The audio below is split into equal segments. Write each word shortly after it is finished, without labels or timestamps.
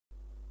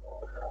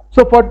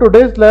So for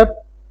today's lab,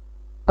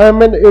 I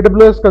am in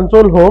AWS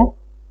console home.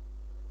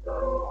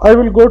 I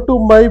will go to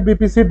my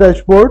VPC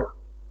dashboard.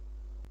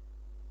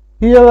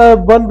 Here I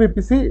have one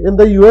VPC in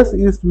the US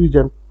East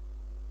region.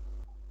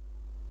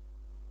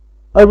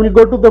 I will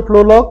go to the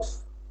flow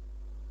logs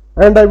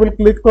and I will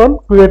click on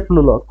create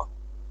flow log.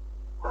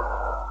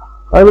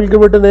 I will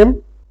give it a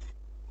name.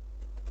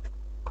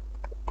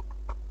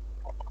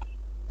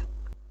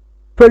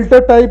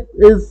 Filter type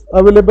is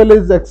available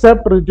is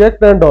accept,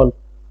 reject and all.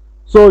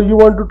 So you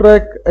want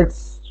to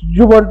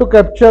you want to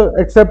capture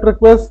accept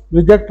request,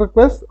 reject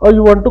request, or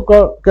you want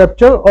to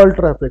capture all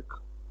traffic.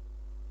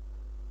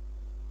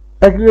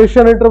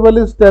 Aggregation interval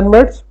is 10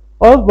 minutes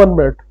or 1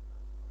 minute.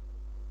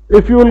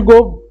 If you will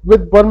go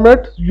with 1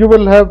 minute, you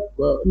will have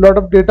a lot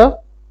of data.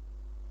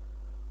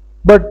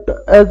 But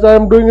as I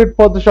am doing it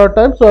for the short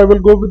time, so I will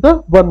go with the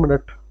 1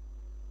 minute.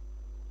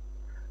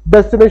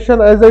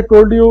 Destination, as I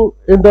told you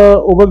in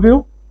the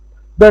overview,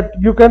 that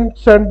you can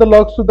send the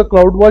logs to the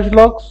CloudWatch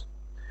logs,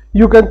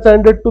 you can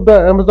send it to the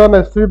Amazon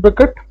S3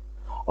 bucket,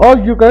 or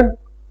you can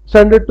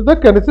send it to the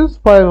Kinesis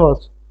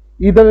Firehose,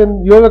 either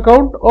in your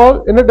account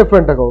or in a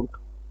different account.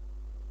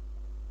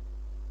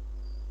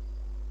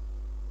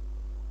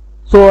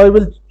 So I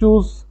will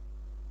choose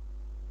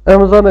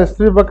Amazon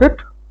S3 bucket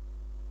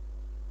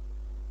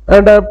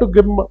and I have to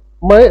give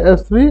my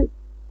S3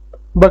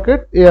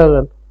 bucket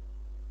ARN.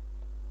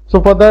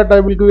 So for that I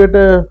will create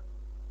a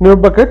new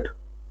bucket.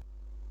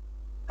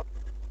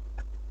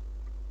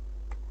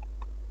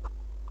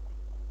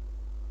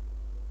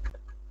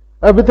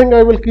 Everything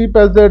I will keep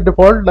as a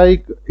default,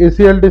 like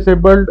ACL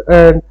disabled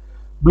and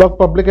block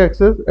public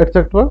access,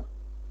 etc.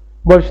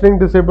 Versioning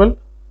disabled,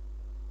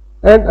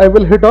 and I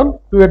will hit on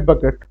create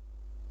bucket.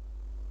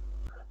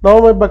 Now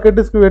my bucket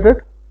is created.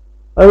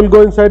 I will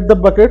go inside the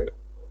bucket,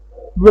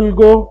 will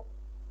go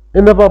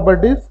in the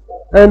properties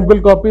and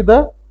will copy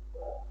the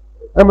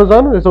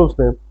Amazon resource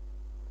name.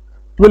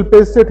 Will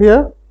paste it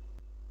here.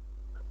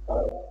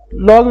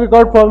 Log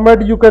record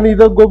format, you can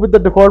either go with the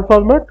default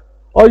format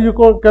or you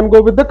can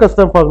go with the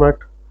custom format.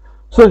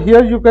 So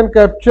here you can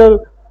capture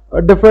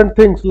different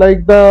things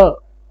like the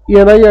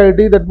ENI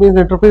ID, that means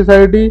interface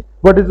ID,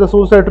 what is the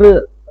source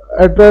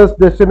address,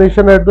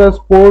 destination address,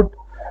 port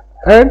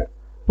and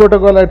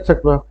protocol,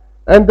 etc.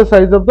 and the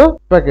size of the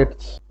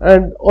packets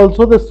and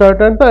also the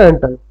start and the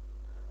end time.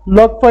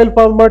 Log file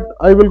format,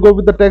 I will go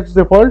with the text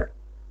default.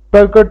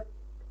 Packet,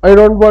 I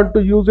don't want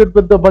to use it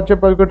with the bunch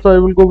of packets, so I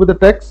will go with the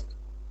text.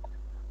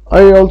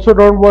 I also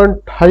don't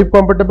want Hive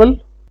compatible.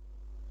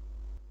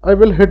 I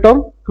will hit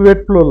on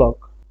create flow log.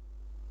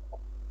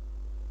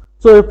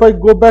 So if I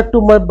go back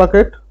to my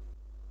bucket,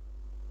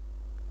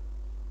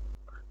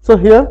 so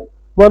here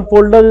one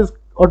folder is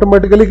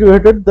automatically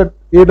created, that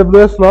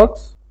AWS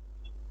logs,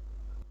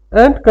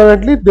 and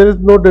currently there is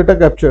no data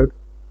captured.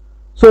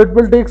 So it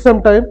will take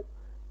some time.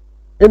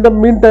 In the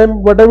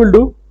meantime, what I will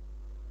do,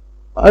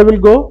 I will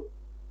go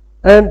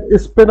and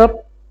spin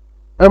up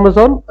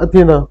Amazon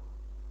Athena.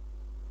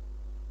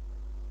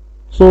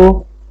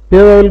 So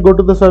here I will go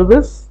to the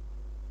service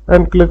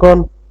and click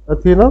on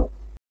Athena.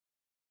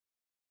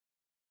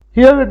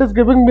 Here it is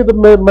giving me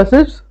the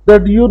message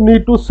that you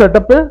need to set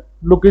up a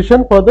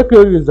location for the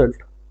query result.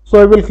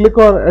 So I will click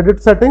on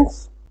edit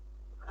settings.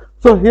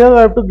 So here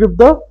I have to give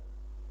the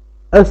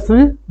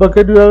S3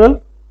 bucket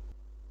URL,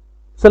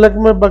 select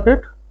my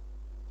bucket,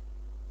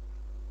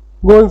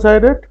 go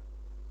inside it,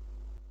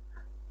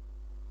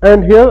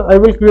 and here I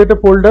will create a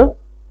folder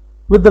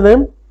with the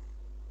name,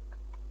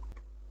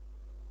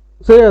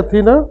 say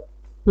Athena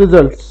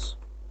results,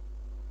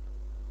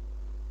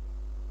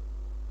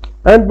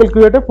 and will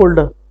create a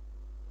folder.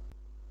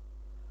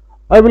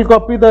 I will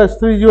copy the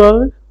S3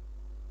 URL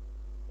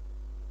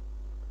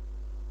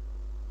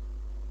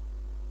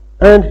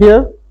and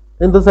here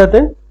in the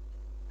setting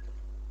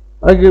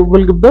I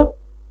will give the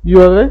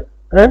URL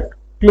and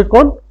click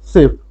on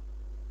save.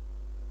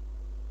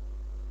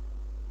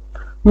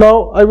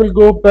 Now I will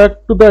go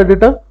back to the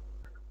editor.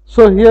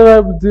 So here I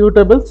have 0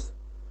 tables.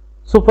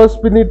 So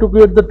first we need to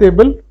create the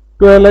table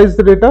to analyze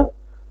the data.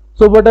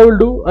 So what I will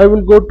do, I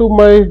will go to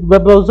my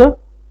web browser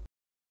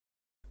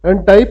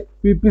and type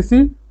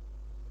VPC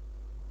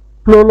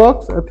flow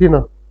logs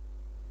Athena.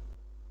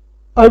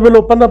 I will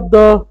open up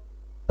the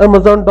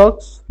Amazon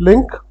docs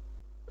link.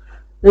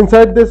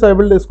 Inside this I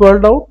will scroll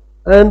down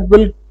and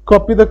will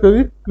copy the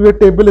query, create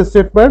table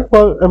statement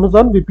for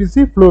Amazon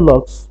VPC flow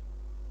logs.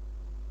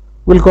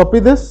 Will copy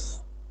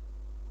this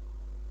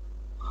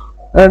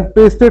and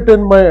paste it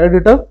in my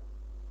editor.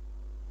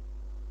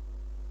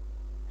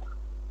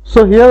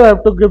 So here I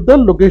have to give the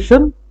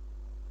location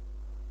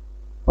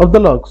of the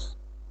logs.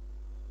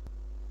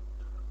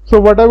 So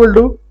what I will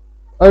do,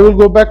 I will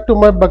go back to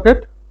my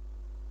bucket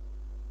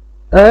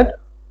and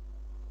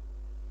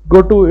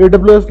go to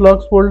AWS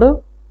logs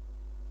folder,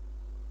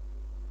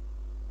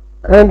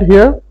 and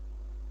here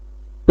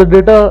the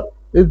data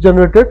is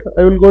generated.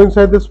 I will go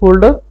inside this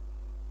folder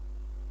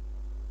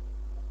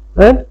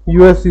and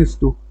US East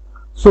 2.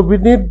 So we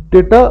need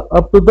data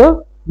up to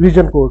the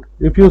region code.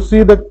 If you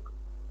see the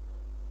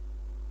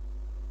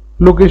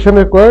location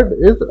required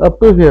is up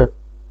to here.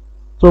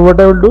 So what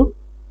I will do,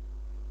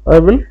 I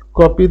will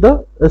copy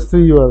the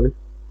S3 URL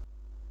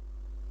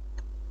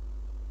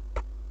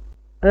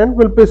and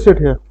will paste it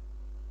here.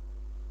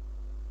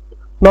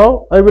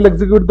 Now I will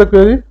execute the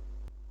query.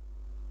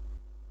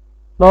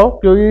 Now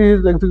query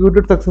is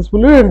executed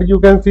successfully and you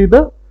can see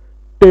the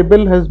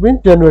table has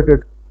been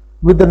generated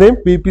with the name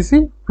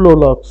VPC flow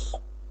logs.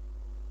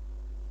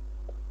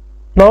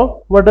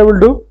 Now what I will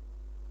do,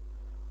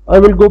 I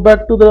will go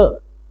back to the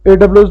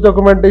AWS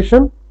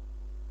documentation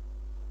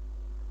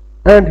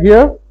and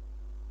here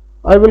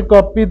I will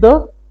copy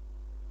the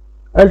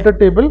alter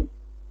table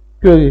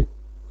query.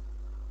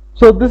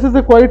 So this is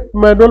a quite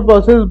manual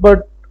process,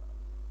 but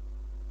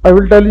I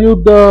will tell you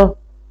the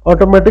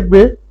automatic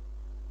way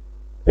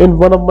in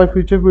one of my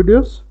future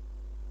videos.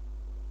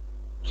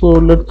 So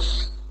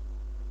let's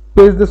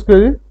paste this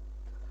query.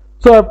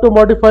 So I have to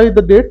modify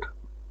the date.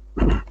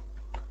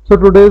 So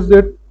today's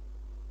date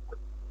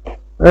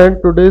and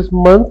today's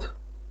month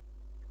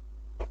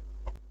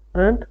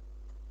and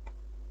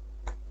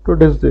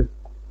today's date,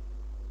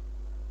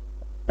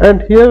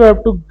 and here I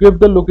have to give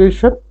the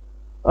location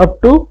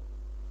up to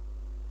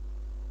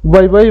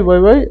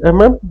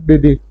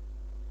YYYYMMDD.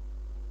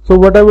 So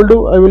what I will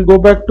do, I will go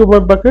back to my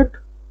bucket,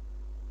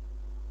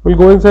 will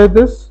go inside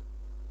this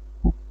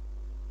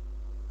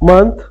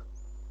month,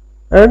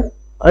 and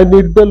I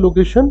need the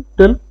location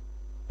till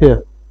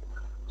here.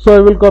 So I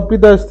will copy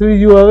the S3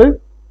 URL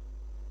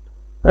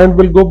and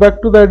will go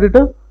back to the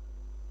editor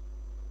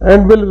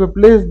and will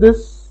replace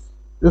this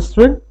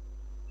string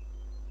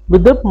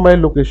with my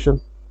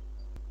location.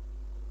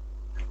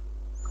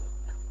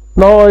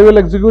 Now I will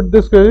execute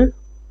this query.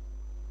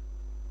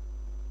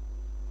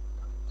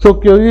 So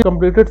query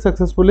completed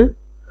successfully.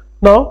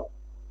 Now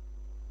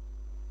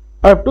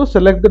I have to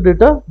select the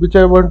data which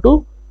I want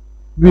to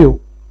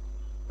view.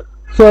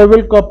 So I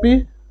will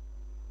copy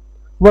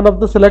one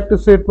of the select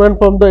statement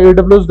from the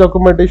AWS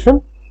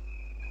documentation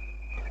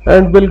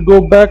and will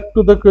go back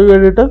to the query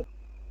editor.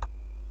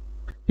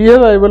 Here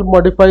I will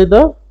modify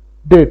the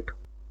date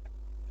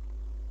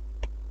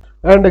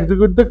and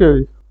execute the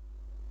query.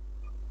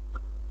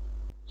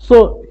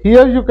 So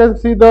here you can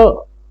see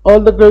all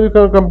the query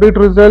complete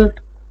result,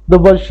 the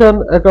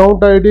version,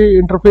 account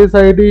ID, interface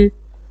ID,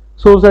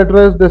 source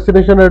address,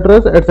 destination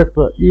address,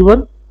 etc.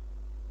 Even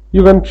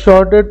you can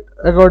sort it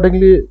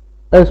accordingly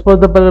as per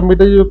the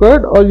parameter you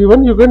required, or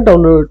even you can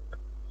download it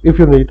if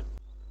you need.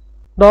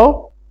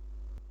 Now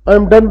I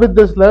am done with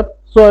this lab,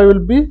 so I will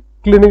be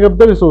cleaning up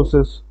the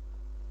resources.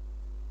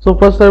 So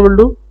first I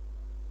will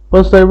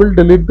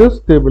delete this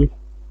table.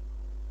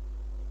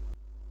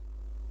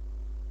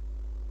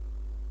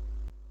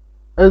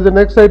 As the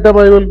next item,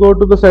 I will go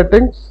to the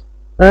settings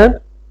and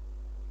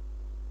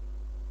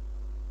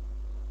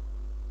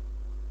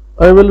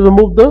I will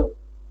remove the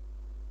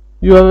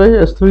URI,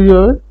 S3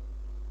 URI,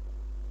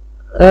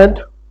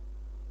 and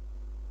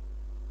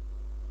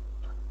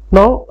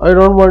now I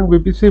don't want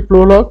VPC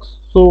flow logs,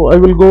 so I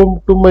will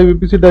go to my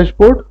VPC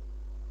dashboard,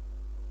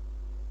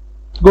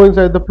 go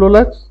inside the flow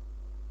logs,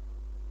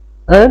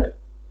 and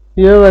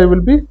here I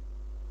will be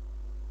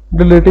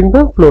deleting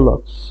the flow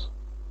logs.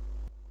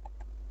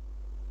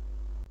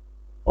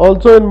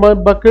 Also in my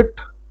bucket,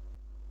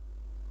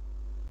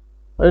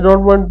 I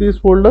don't want these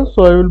folders,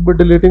 so I will be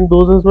deleting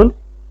those as well.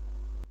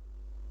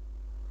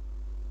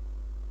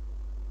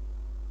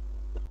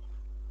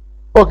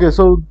 Okay,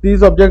 so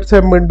these objects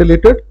have been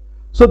deleted.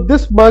 So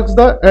this marks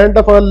the end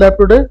of our lab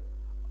today.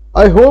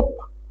 I hope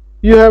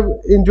you have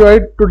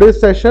enjoyed today's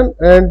session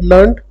and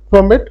learned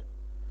from it.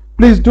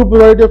 Please do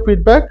provide your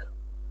feedback.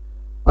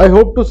 I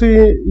hope to see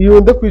you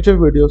in the future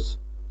videos.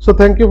 So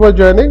thank you for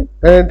joining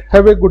and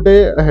have a good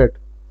day ahead.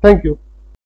 Thank you.